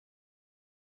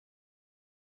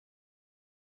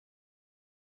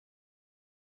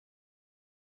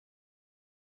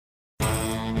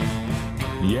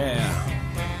Yeah.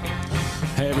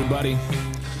 Hey everybody,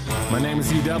 my name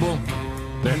is E-Double,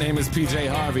 their name is PJ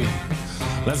Harvey.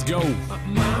 Let's go.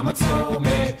 Mama told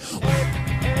me.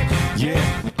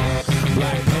 Yeah.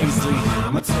 Black paisley.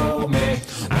 Mama told me.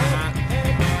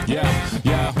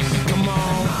 Yeah. Come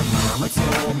on. My mama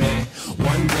told me.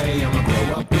 One day I'ma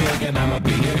grow up big and I'ma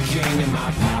be a king. And my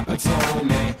papa told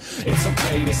me it's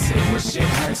okay to sit where shit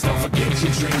hurts. Don't forget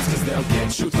your dreams, cause they'll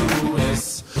get you through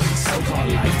this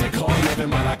so-called life they call living,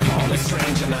 but I call it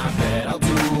strange. And I bet I'll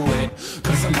do it,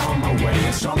 cause I'm on my way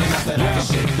and strong enough that I can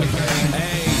shake the pain.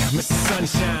 Hey, Mr.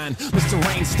 Sunshine, Mr.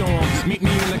 Rainstorm, meet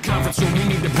me in the conference room, we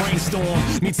need to brainstorm.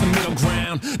 Need some middle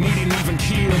ground, need an even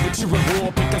keel. But you're at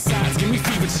war, pick a sides, give me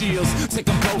fever chills. Take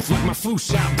them both like my flu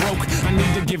shot broke. I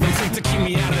need to give and take to keep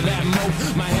me out of that moat.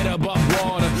 My head above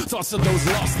water, thoughts of those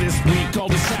lost this week. All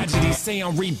these tragedies stay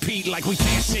on repeat like we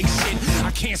can't shake shit.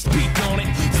 I can't speak on it,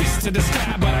 fist to the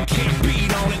sky but I can't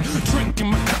beat on it. Drink in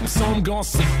my cup so I'm gon'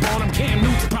 sip on him. Cam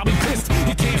Newton's probably pissed,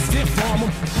 he can't stiff on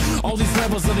him. All these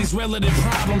levels of these relative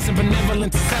problems, and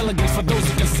benevolence is elegant for those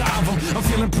who can solve them. I'm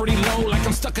feeling pretty low like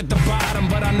I'm stuck at the bottom,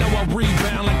 but I know I'll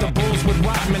rebound like the Bulls with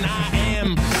Rodman. I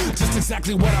am just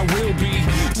exactly what I will be,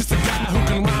 just a guy who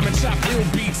can rhyme and chop ill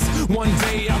beats. One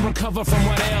day I'll recover from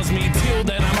what ails me, till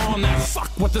then I'm on that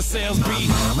fuck what the sales be.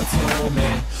 My mama told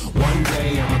me one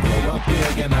day I'ma grow up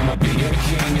big and I'ma be a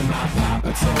king. And my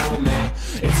papa told me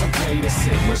it's okay to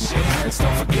sit where shit hurts.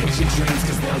 Don't forget your dreams,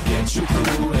 cause they'll get you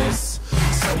through this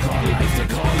so-called life they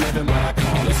call living, but I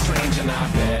call it strange. And I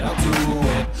bet I'll do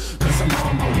it, cause I'm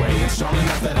on my way and strong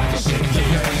enough that I can shake the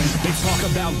pain. They talk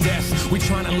about death, we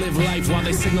tryna live life while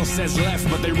they signal says left,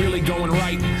 but they really going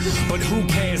right. But who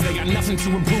cares, they got nothing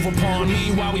to improve upon.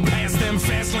 Meanwhile we pass them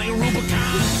fast lane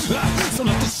Rubicon. So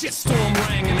let the shitstorm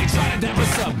ring and they try to dap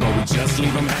us up, but we just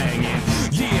leave them hanging.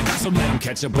 Yeah, so let them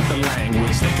catch up with the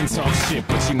language. They can talk shit,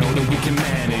 but you know that we can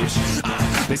manage.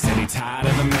 They say they tired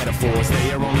of the metaphors,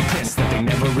 they are only pissed that they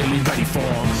never really ready for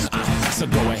them. So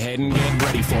go ahead and get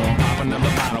ready for them. Pop another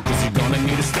bottle, cause you're gonna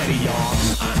need a steady arm.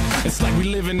 It's like we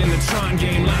living in the Tron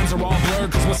game. Lines are all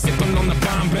blurred cause we're sipping on the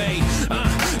Bombay.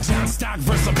 John Stock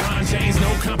versus LeBron James.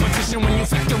 No competition when you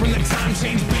factor in the time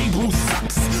change. Babe Ruth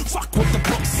sucks, fuck what the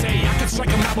books say. I could strike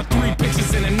him out with 3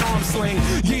 pitches in an arm sling.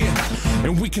 Yeah,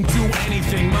 and we can do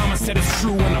anything. Mama said it's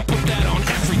true and I put that on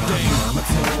everything. Mama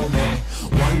told me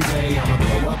one day I'ma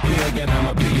grow up big and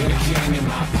I'ma be a king. And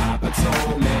my papa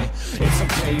told me it's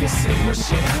okay to sit where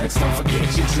shit hurts. Don't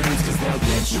forget your dreams, cause they'll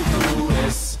get you through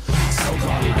this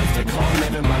so-called life they call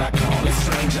living, but I call it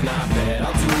strange. And I bet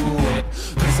I'll do it,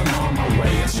 cause I'm on my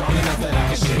way and strong enough that I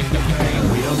can shake the pain.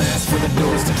 We don't ask for the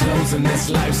doors to close in this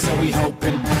life, so we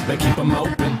hoping they keep them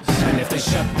open. And if they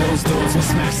shut those doors, we'll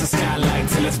smash the skylight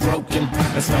till it's broken.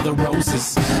 Let's smell the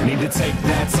roses. Need to take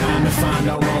that time and find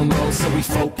our own road, so we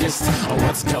focused on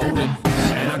what's golden.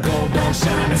 And our gold don't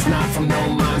shine, it's not from no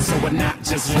mind, so we're not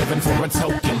just living for a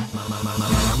token.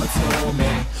 Mama told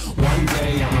me one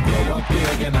day I'ma grow up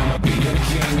big and I'ma be a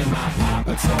king. And my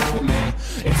papa told me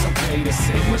it's okay to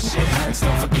sit where shit hurts.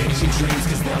 Don't forget your dreams,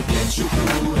 cause they'll get you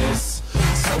through this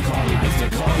so-called life they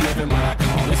call living, but I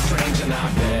call it strange. And I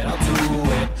bet I'll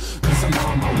do it, cause I'm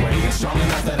on my way and strong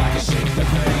enough that I can shake the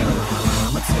pain.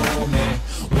 Mama told me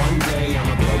one day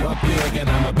I'ma grow up big and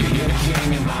I'ma be a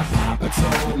king. And my papa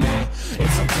told me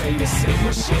it's okay to sit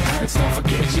where shit hurts. Don't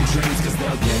forget your dreams, cause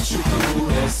they'll get you through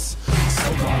this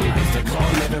so-called life they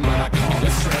call living, but I call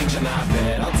it strange. And I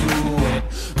bet I'll do it,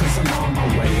 cause I'm on my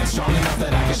way and strong enough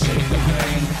that I can shake the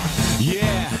pain.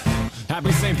 Yeah,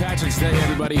 happy St. Patrick's Day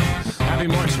everybody. Happy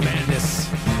March Madness,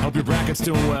 hope your bracket's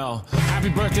doing well. Happy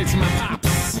birthday to my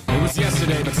pops, it was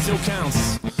yesterday but still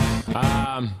counts.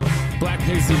 Black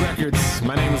Paisley Records,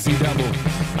 my name is E-Double.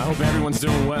 I hope everyone's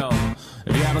doing well.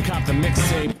 If you haven't copped the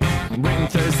mixtape,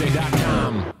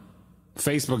 WrittenThursday.com,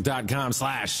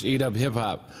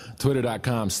 Facebook.com/EatUpHipHop,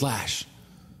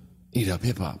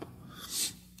 Twitter.com/EatUpHipHop.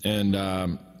 And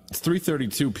it's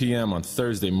 3:32 p.m. on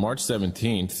Thursday, March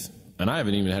 17th, and I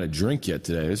haven't even had a drink yet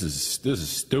today. This is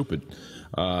stupid.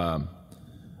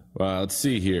 Let's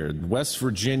see here. West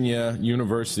Virginia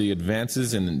University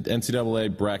advances in NCAA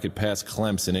bracket past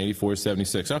Clemson,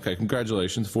 84-76. Okay,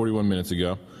 congratulations. 41 minutes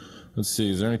ago. Let's see.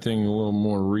 Is there anything a little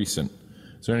more recent?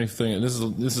 Is there anything? This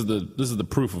is the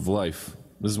proof of life.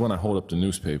 This is when I hold up the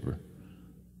newspaper.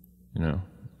 You know,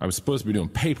 I was supposed to be doing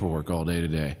paperwork all day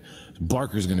today.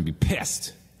 Barker's going to be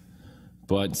pissed,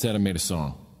 but instead I made a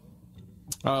song.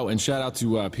 Oh, and shout out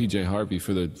to PJ Harvey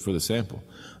for the sample.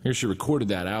 I hear she recorded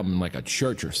that album in like a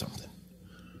church or something.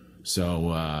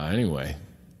 So anyway,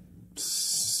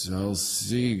 so I'll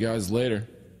see you guys later.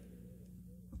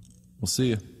 We'll see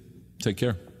you. Take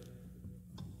care.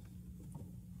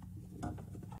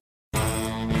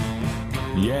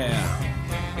 Yeah.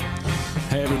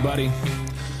 Hey everybody,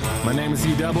 my name is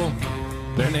E-Double,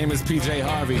 their name is PJ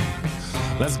Harvey.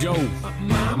 Let's go.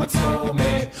 Mama told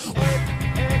me.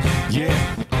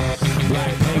 Yeah.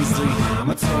 Black paisley.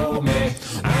 Mama told me.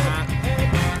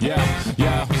 Yeah,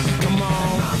 yeah. Come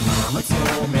on. Mama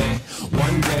told me.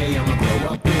 One day I'ma grow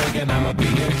up big and I'ma be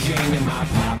a king. And my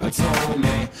papa told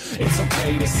me it's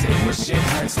okay to sing when shit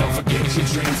hurts. Don't forget your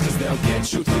dreams, cause they'll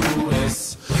get you through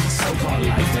this so-called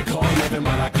life they call living,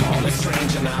 but I call it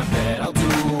strange. And I bet I'll do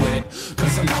it,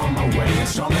 cause I'm on my way and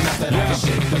strong enough that I can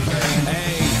shake the pain.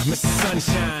 Hey, Mr.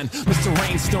 Sunshine, Mr.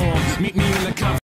 Rainstorm, meet me in the